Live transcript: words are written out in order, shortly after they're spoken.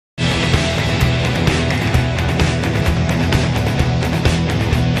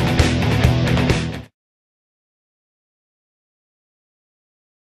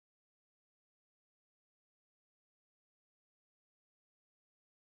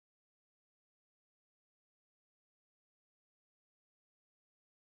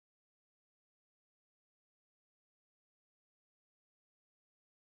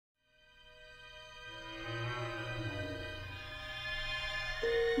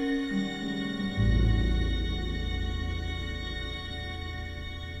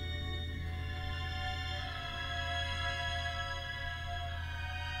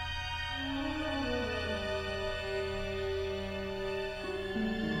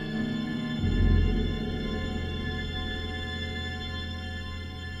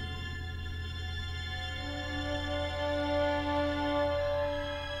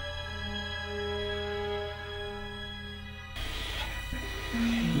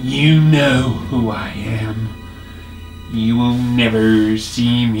You know who I am. You will never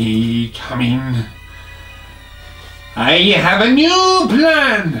see me coming. I have a new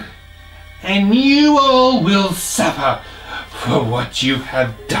plan, and you all will suffer for what you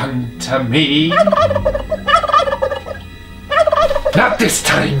have done to me. Not this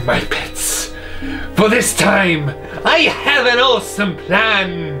time, my pets. For this time, I have an awesome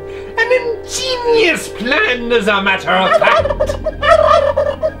plan. An ingenious plan, as a matter of fact.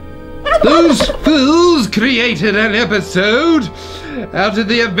 Those fools created an episode out of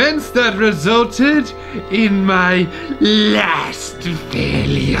the events that resulted in my last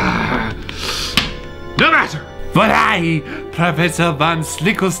failure. No matter, but I, Professor von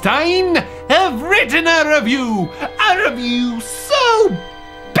Slickelstein, have written a review so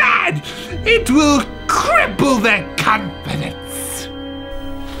bad it will cripple their confidence.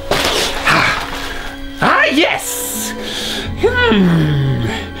 Yes!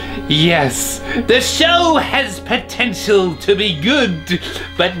 Yes, the show has potential to be good,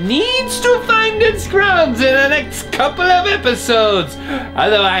 but needs to find its grounds in the next couple of episodes.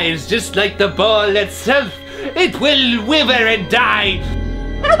 Otherwise, just like the ball itself, it will wither and die.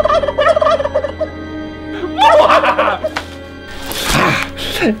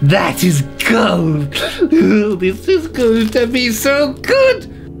 That is gold. Oh, this is going to be so good.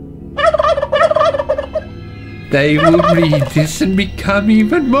 They will read this and become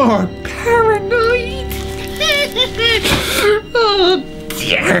even more paranoid. Oh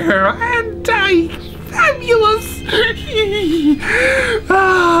dear, aren't I fabulous?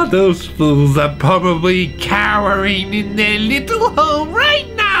 Those fools are probably cowering in their little home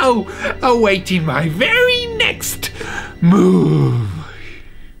right now, awaiting my very next move.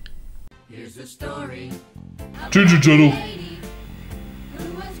 Here's the story. Ginger Channel.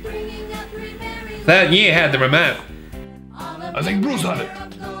 That you had the remote. I think Bruce had it.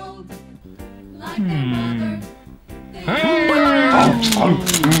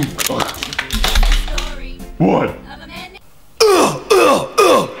 What?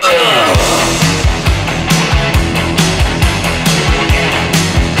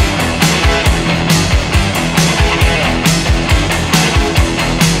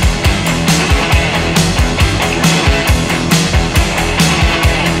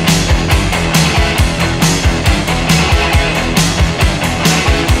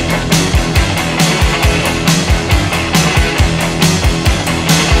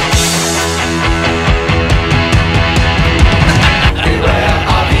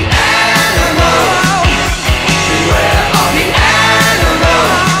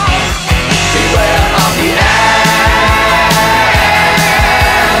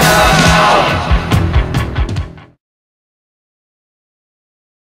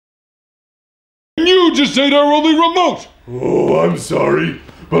 You just ate our only remote! Oh, I'm sorry,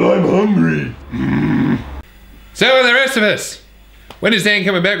 but I'm hungry. So are the rest of us. When is Dan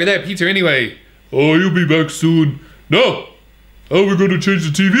coming back with that pizza anyway? Oh, you'll be back soon. No! Oh, we're gonna change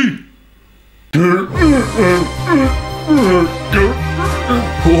the TV.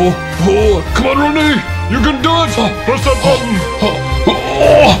 Oh, come on, Renee! You can do it! Press that button!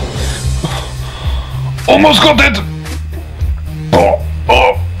 Almost got it!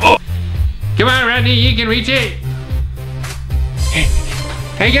 Come on, Rodney, you can reach it.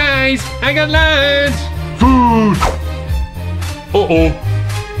 Hey guys, I got lunch. Food! Uh-oh.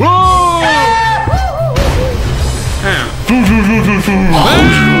 Whoa! Food!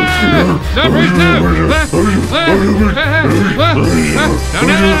 No, Bruce, no! No!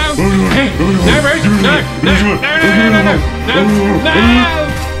 Hey, no, Bruce, no!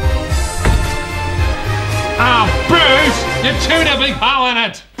 Oh, Bruce, you chewed a big hole in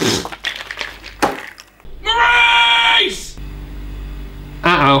it. Maurice!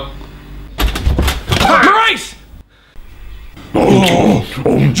 Uh-oh. Maurice! Oh,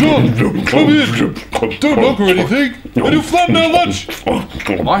 John, come in. Don't knock or anything. I do flatten our lunch.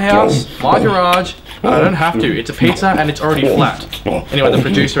 My house, my garage. I don't have to. It's a pizza and it's already flat. Anyway, the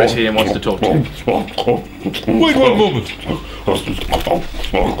producer is here and wants to talk to you. Wait 1 moment.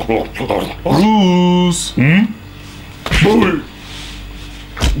 Bruce.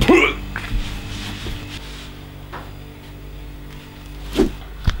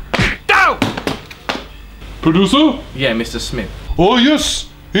 Producer? Yeah, Mr. Smith. Oh yes,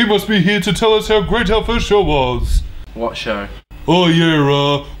 he must be here to tell us how great our first show was. What show? Oh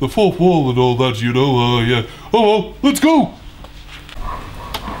yeah, the fourth wall and all that, you know, yeah. Oh well, let's go!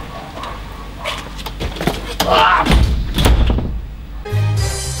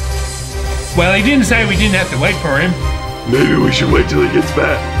 Well, he didn't say we didn't have to wait for him. Maybe we should wait till he gets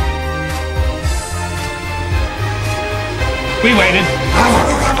back. We waited.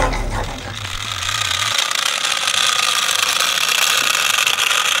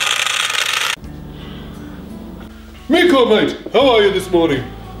 Miko, mate, how are you this morning?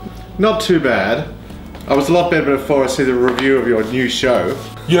 Not too bad. I was a lot better before I see the review of your new show.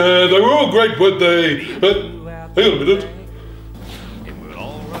 Yeah, they were all great, weren't they? But, hang on a minute.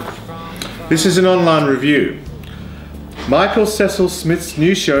 This is an online review. Michael Cecil Smith's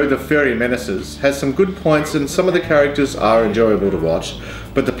new show, The Furry Menaces, has some good points and some of the characters are enjoyable to watch,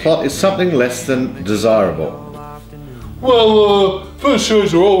 but the plot is something less than desirable. Well, first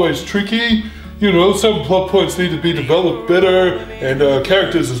shows are always tricky. You know, some plot points need to be developed better, and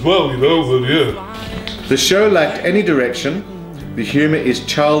characters as well, you know, but yeah. The show lacked any direction, the humour is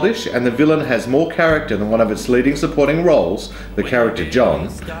childish, and the villain has more character than one of its leading supporting roles, the character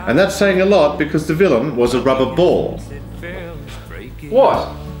John, and that's saying a lot because the villain was a rubber ball. What?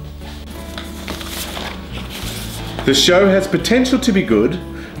 The show has potential to be good,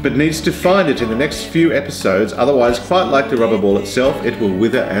 but needs to find it in the next few episodes, otherwise, quite like the rubber ball itself, it will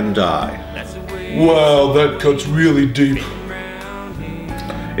wither and die. Wow, that cuts really deep.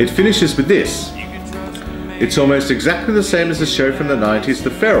 It finishes with this. It's almost exactly the same as the show from the 90s, The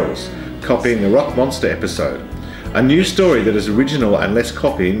Ferals, copying the Rock Monster episode. A new story that is original and less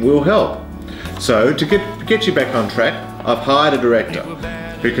copying will help. So, to get you back on track, I've hired a director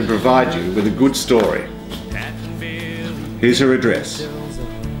who can provide you with a good story. Here's her address.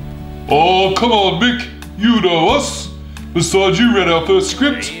 Oh, come on, Mick. You know us. Besides, you read our first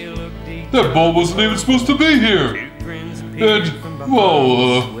script. That ball wasn't even supposed to be here. And,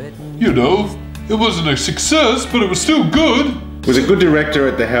 well, you know, it wasn't a success, but it was still good. With a good director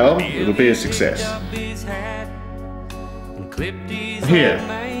at the helm, it'll be a success. Here,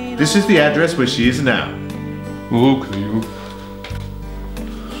 this is the address where she is now. Okay.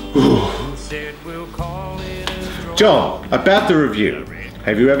 John, about the review.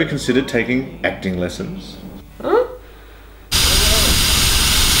 Have you ever considered taking acting lessons? Huh?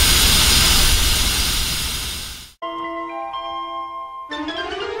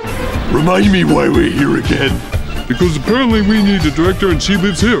 Remind me why we're here again. Because apparently we need a director and she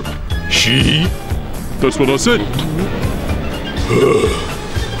lives here. She? That's what I said.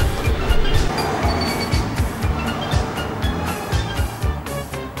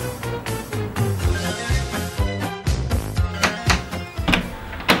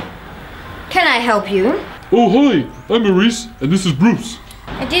 Can I help you? Oh, hi. I'm Maurice, and this is Bruce.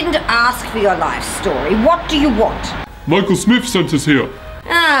 I didn't ask for your life story. What do you want? Michael Smith sent us here.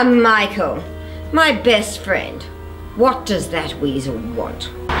 Ah, Michael. My best friend. What does that weasel want?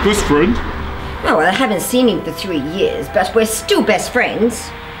 Best friend? Oh, well, I haven't seen him for 3 years, but we're still best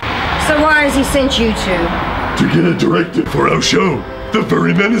friends. So why has he sent you to? To get a director for our show, The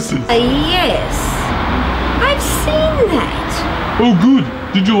Furry Menaces. Yes. I've seen that. Oh, good.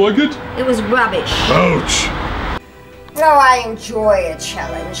 Did you like it? It was rubbish. Ouch. Oh, I enjoy a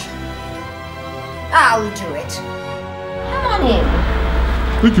challenge. I'll do it. Come on in.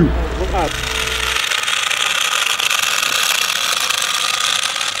 Thank you.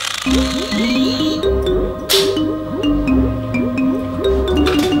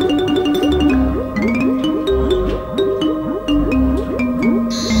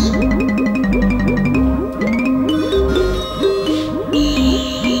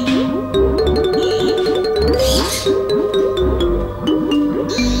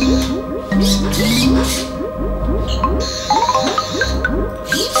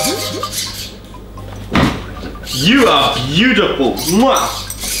 You are beautiful. Mwah.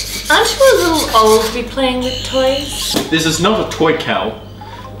 Aren't you a little old to be playing with toys? This is not a toy cow.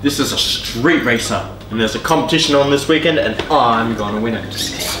 This is a street racer. And there's a competition on this weekend and I'm gonna win it.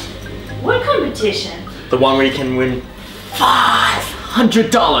 What competition? The one where you can win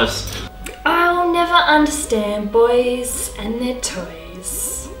 $500. I'll never understand boys and their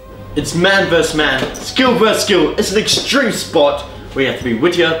toys. It's man versus man, skill versus skill. It's an extreme sport where you have to be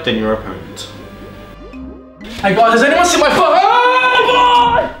wittier than your opponent. Hey guys, has anyone seen my phone?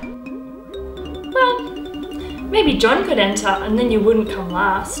 Well, maybe John could enter and then you wouldn't come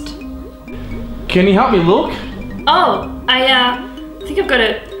last. Can you help me look? Oh, I think I've got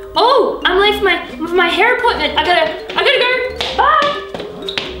to. Oh, I'm late for my hair appointment. I gotta go. Bye.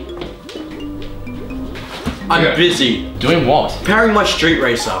 I'm busy. Doing what? Preparing my street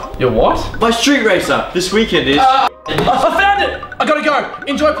racer. Your what? My street racer. This weekend is... I found it! I gotta go.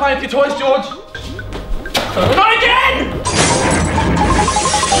 Enjoy playing with your toys, George. Not again!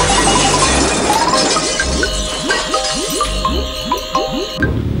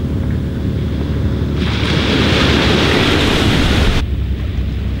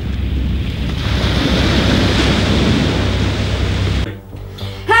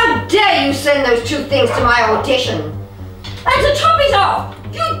 How dare you send those two things to my audition? And to top it off,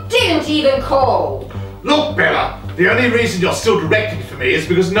 you didn't even call. Look, Bella, the only reason you're still directing for me is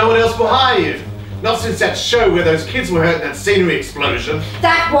because no one else will hire you. Not since that show where those kids were hurt in that scenery explosion.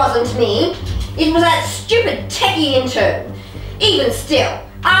 That wasn't me. It was that stupid techie intern. Even still,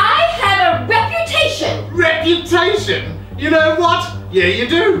 I have a reputation. Reputation? You know what? Yeah, you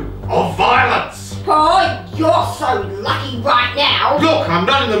do. Of violence. Oh, you're so lucky right now. Look, I'm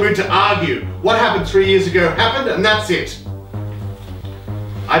not in the mood to argue. What happened 3 years ago happened, and that's it.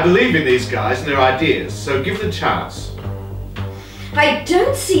 I believe in these guys and their ideas, so give them a chance. I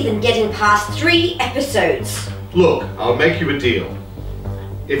don't see them getting past 3 episodes. Look, I'll make you a deal.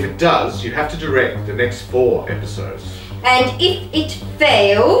 If it does, you have to direct the next 4 episodes. And if it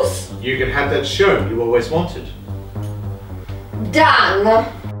fails... You can have that show you always wanted. Done.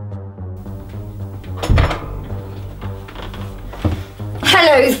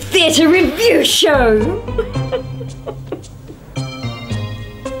 Hello, Theatre Review Show!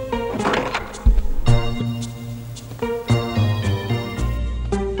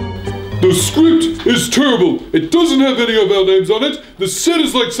 The script is terrible. It doesn't have any of our names on it. The set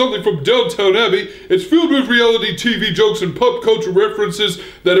is like something from Downtown Abbey. It's filled with reality TV jokes and pop culture references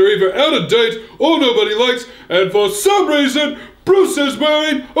that are either out of date or nobody likes, and for some reason, Bruce is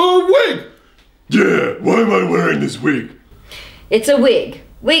wearing a wig. Yeah, why am I wearing this wig? It's a wig.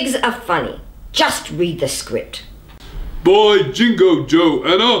 Wigs are funny. Just read the script. By Jingo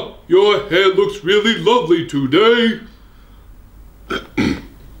Joanna, your hair looks really lovely today.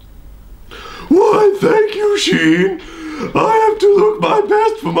 Why, thank you, Sheen. I have to look my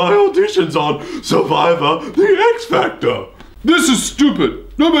best for my auditions on Survivor the X Factor. This is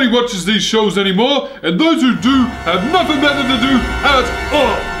stupid. Nobody watches these shows anymore, and those who do have nothing better to do at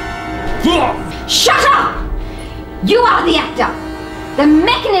all. Shut up! You are the actor. The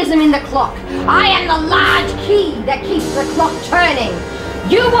mechanism in the clock. I am the large key that keeps the clock turning.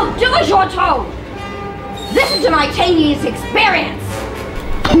 You will do as you're told. Listen to my 10 years experience.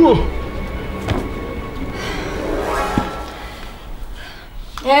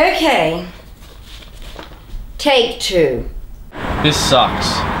 Okay. Take 2. This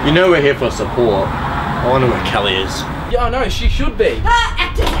sucks. You know we're here for support. I wonder where Kelly is. Yeah, I know, she should be.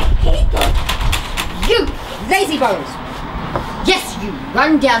 Actors, I hate them. You, lazy bones. Yes, you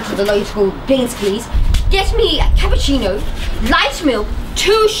run down to the local beans, please. Get me a cappuccino, light milk,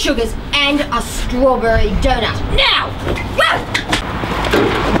 2 sugars, and a strawberry donut. Now! Whoa!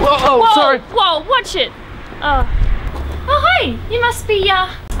 Whoa, sorry. Whoa, watch it. Oh, hi. You must be,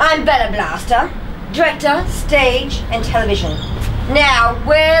 I'm Bella Blaster, director, stage, and television. Now,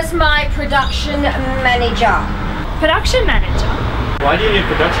 where's my production manager? production manager. Why do you need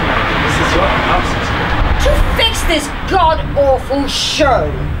production manager? This is your house. To fix this god-awful show.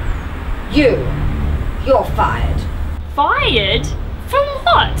 You're fired. Fired? From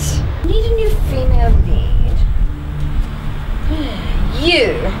what? Need a new female lead.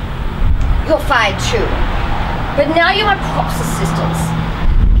 You're fired too. But now you're my props assistants.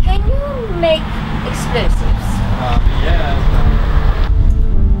 Can you make explosives? Yeah.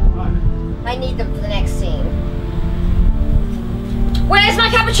 I need them for the next scene. Where's my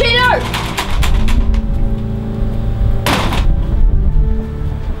cappuccino?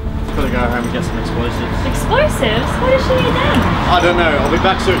 Gotta go home and get some explosives. Explosives? What does she need then? I don't know. I'll be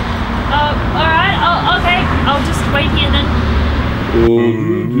back soon. Alright. Okay. I'll just wait here then.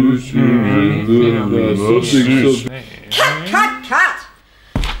 Cut!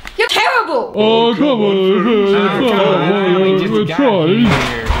 You're terrible! Oh, come on. We just got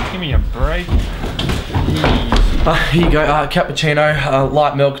here. Give me a break. Here you go, cappuccino,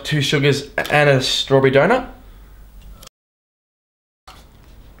 light milk, 2 sugars, and a strawberry donut.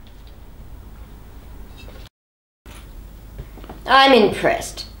 I'm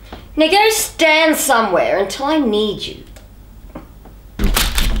impressed. Now go stand somewhere until I need you.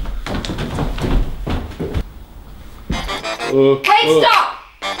 Hey, stop!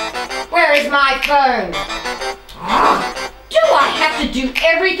 Where is my phone? Do I have to do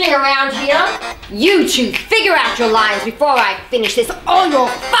everything around here? You two figure out your lines before I finish this or you're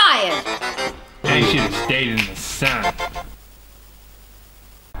fired! They should have stayed in the sun.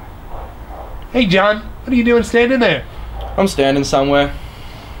 Hey, John. What are you doing standing there? I'm standing somewhere.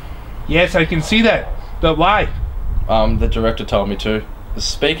 Yes, I can see that. But why? The director told me to.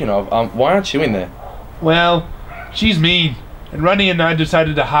 Speaking of, why aren't you in there? Well, she's mean. And Ronnie and I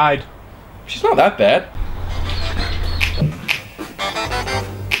decided to hide. She's not that bad.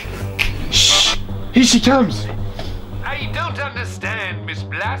 Shh! Here she comes! I don't understand, Miss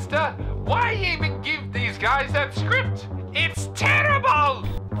Blaster. Why even give these guys that script? It's terrible!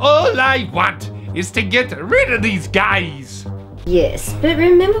 All I want is to get rid of these guys. Yes, but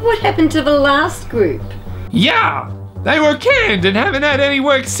remember what happened to the last group? Yeah! They were canned and haven't had any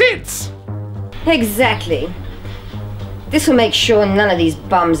work since. Exactly. This will make sure none of these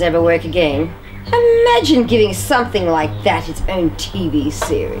bums ever work again. Imagine giving something like that its own TV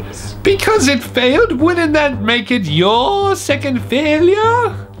series. Because it failed, wouldn't that make it your second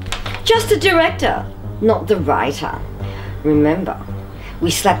failure? Just the director, not the writer. Remember, we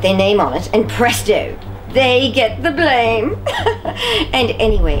slap their name on it and presto, they get the blame. And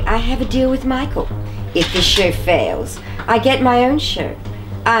anyway, I have a deal with Michael. If this show fails, I get my own show.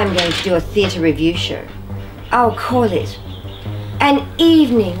 I'm going to do a theatre review show. I'll call it An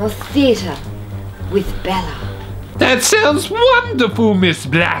Evening of Theatre with Bella. That sounds wonderful, Miss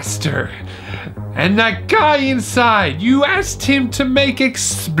Blaster. And that guy inside, you asked him to make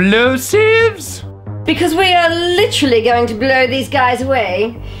explosives? Because we are literally going to blow these guys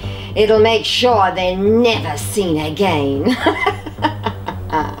away. It'll make sure they're never seen again.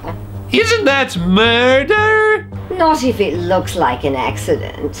 Isn't that murder? Not if it looks like an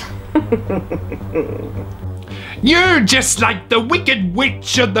accident. You're just like the Wicked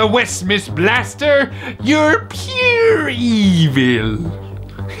Witch of the West, Miss Blaster. You're pure evil.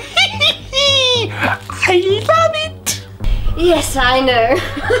 I love it. Yes, I know.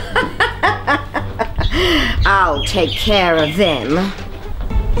 I'll take care of them.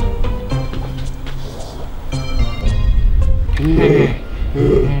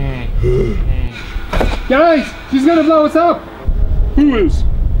 Guys, she's gonna blow us up. Who is?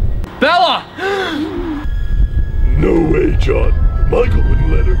 Bella! No way, John. Michael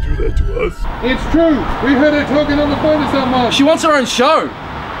wouldn't let her do that to us. It's true. We heard her talking on the phone to someone. She wants her own show.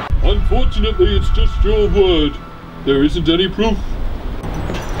 Unfortunately, it's just your word. There isn't any proof.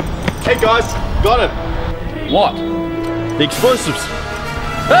 Hey guys, got it. What? The explosives.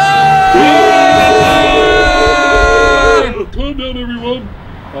 Calm down, everyone.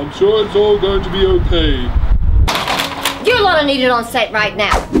 I'm sure it's all going to be okay. You lot are needed on set right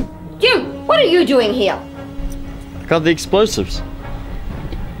now. You, what are you doing here? I got the explosives.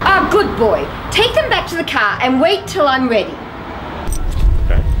 Ah, good boy. Take them back to the car and wait till I'm ready.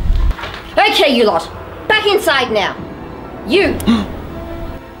 Okay. Okay, you lot. Back inside now. You.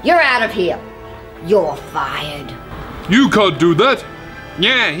 You're out of here. You're fired. You can't do that.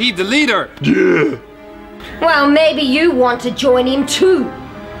 Yeah, he's the leader. Yeah. Well, maybe you want to join him too.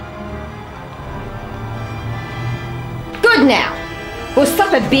 Good now. We'll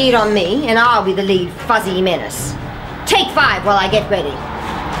slap a beard on me and I'll be the lead fuzzy menace. Take 5 while I get ready.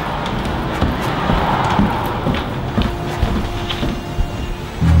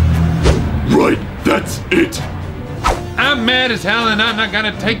 Right, that's it. I'm mad as hell and I'm not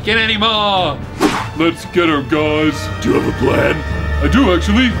gonna take it anymore. Let's get her, guys. Do you have a plan? I do,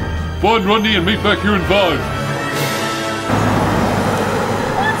 actually. Find Rodney and meet back here in 5.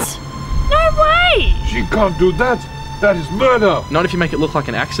 What? No way! She can't do that. That is murder. Not if you make it look like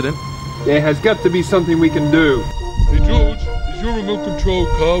an accident. There has got to be something we can do. Hey, George, is your remote control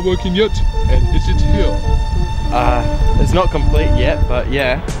car working yet? And is it here? It's not complete yet, but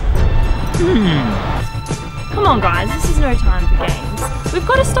yeah. Come on, guys, this is no time for games. We've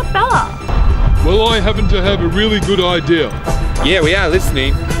got to stop Bella. Well, I happen to have a really good idea. Yeah, we are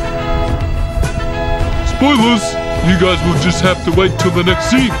listening. Spoilers! You guys will just have to wait till the next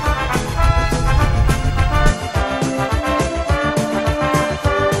scene.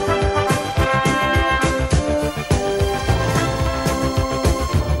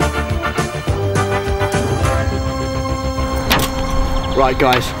 Right,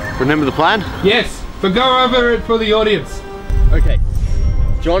 guys, remember the plan? Yes, but go over it for the audience. Okay.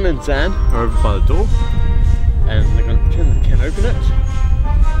 John and Zan are over by the door, and they're going to pretend they can't open it.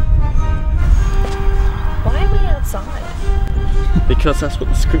 Why are we outside? Because that's what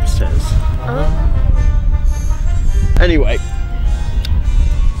the script says. Anyway,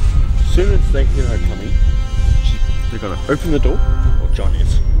 as soon as they hear her coming, they're going to open the door, or John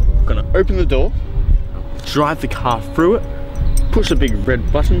is, going to open the door, drive the car through it, push the big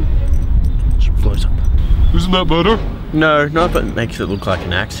red button, she blows up. Isn't that murder? No, but it makes it look like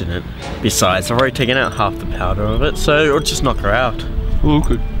an accident. Besides, I've already taken out half the powder of it, so it'll just knock her out.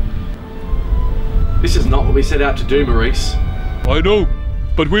 Okay. This is not what we set out to do, Maurice. I know,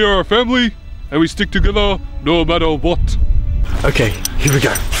 but we are a family, and we stick together no matter what. Okay, here we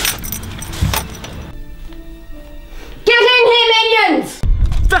go. Get in here, minions!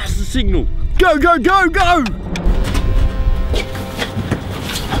 That's the signal. Go, go, go, go!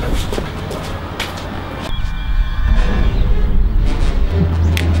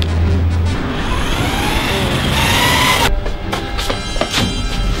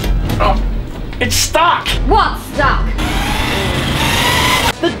 It's stuck! What's stuck?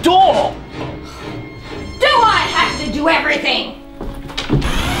 The door! Do I have to do everything?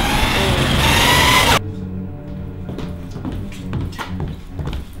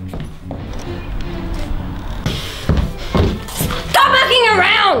 Stop mucking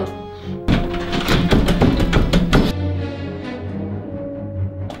around!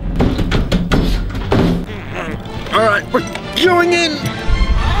 Alright, we're going in!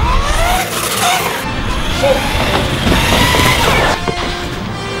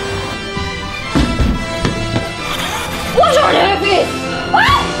 What on earth is?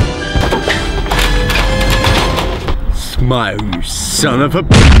 Smile, you son of a...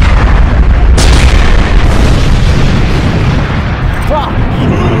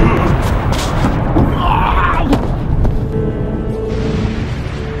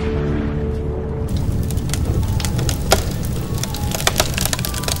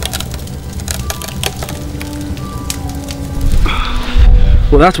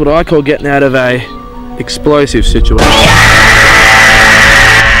 Well, that's what I call getting out of a explosive situation.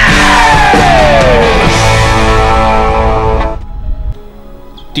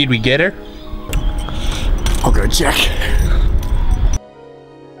 Did we get her? I'll go check.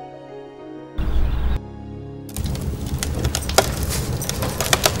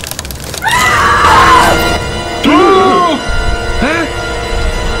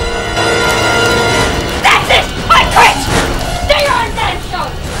 That's it! I quit! Stay on that show!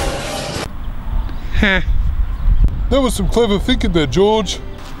 That was some clever thinking there, George.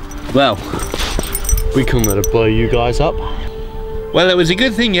 Well, we couldn't let it blow you guys up. Well, it was a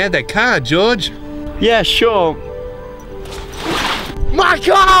good thing you had that car, George. Yeah, sure. My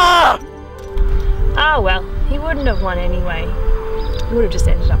car! Oh well, he wouldn't have won anyway. He would have just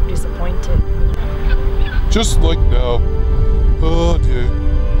ended up disappointed. Just like now. Oh dear.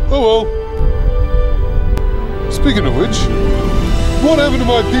 Oh well. Speaking of which, what happened to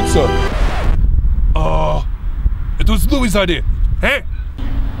my pizza? It was Louie's idea. Huh?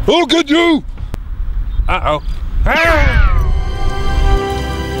 Look at you! Uh-oh. Ah!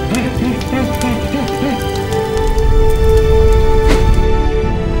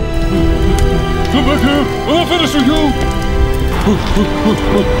 Come back here! I'll finish with you!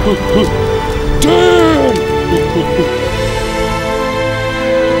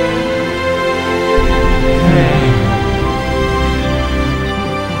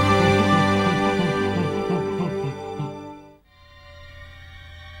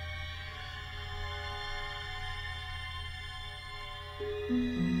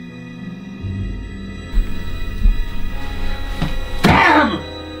 Damn!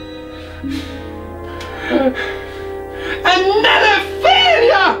 Another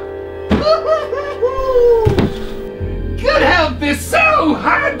failure! Good help is so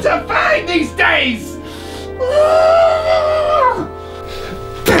hard to find these days!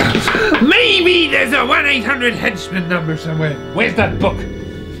 Maybe there's a 1-800 henchman number somewhere. Where's that book?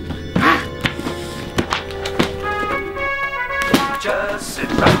 Just sit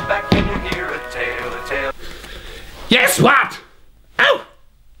right back and you hear a tale. Yes, what? Oh!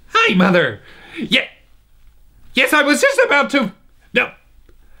 Hi, Mother! Yeah. Yes, I was just about to... No.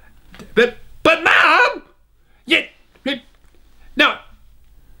 But Mom! Yeah. No.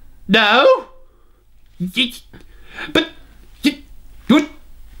 No? But...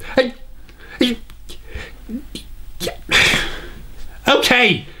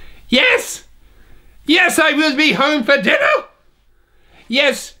 Okay. Yes. Yes, I will be home for dinner.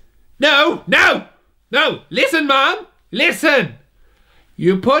 Yes. No. Listen, Mom. Listen.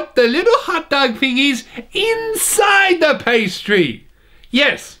 You put the little hot dog thingies inside the pastry.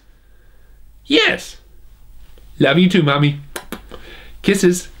 Yes. Yes. Love you too, Mommy.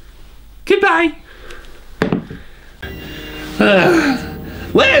 Kisses. Goodbye.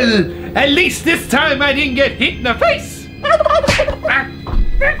 Well, at least this time I didn't get hit in the face.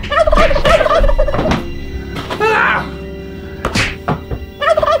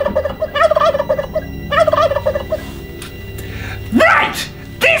 Right!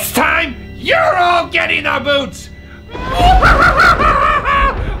 This time, you're all getting the boots!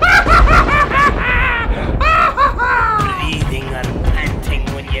 Breathing and panting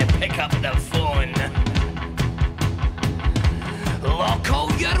when you pick up the phone.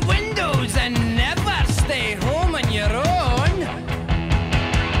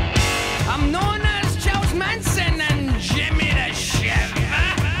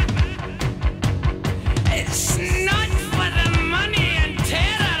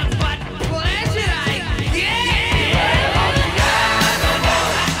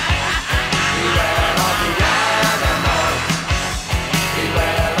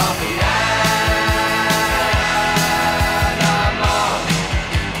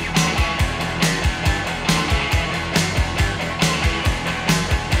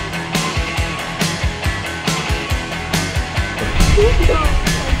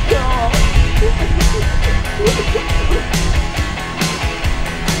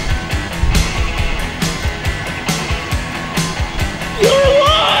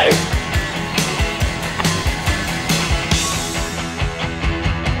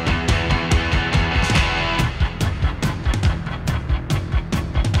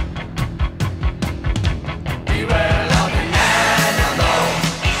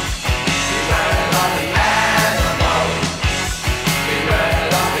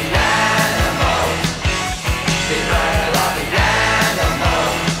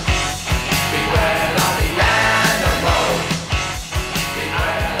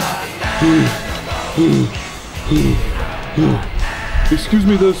 Excuse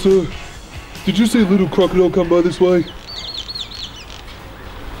me there, sir. Did you say little crocodile come by this way?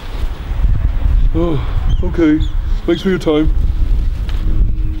 Oh, okay. Thanks for your time.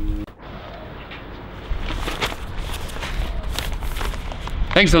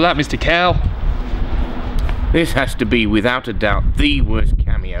 Thanks a lot, Mr. Cal. This has to be, without a doubt, the worst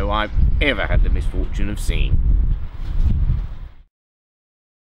cameo I've ever had the misfortune of seeing.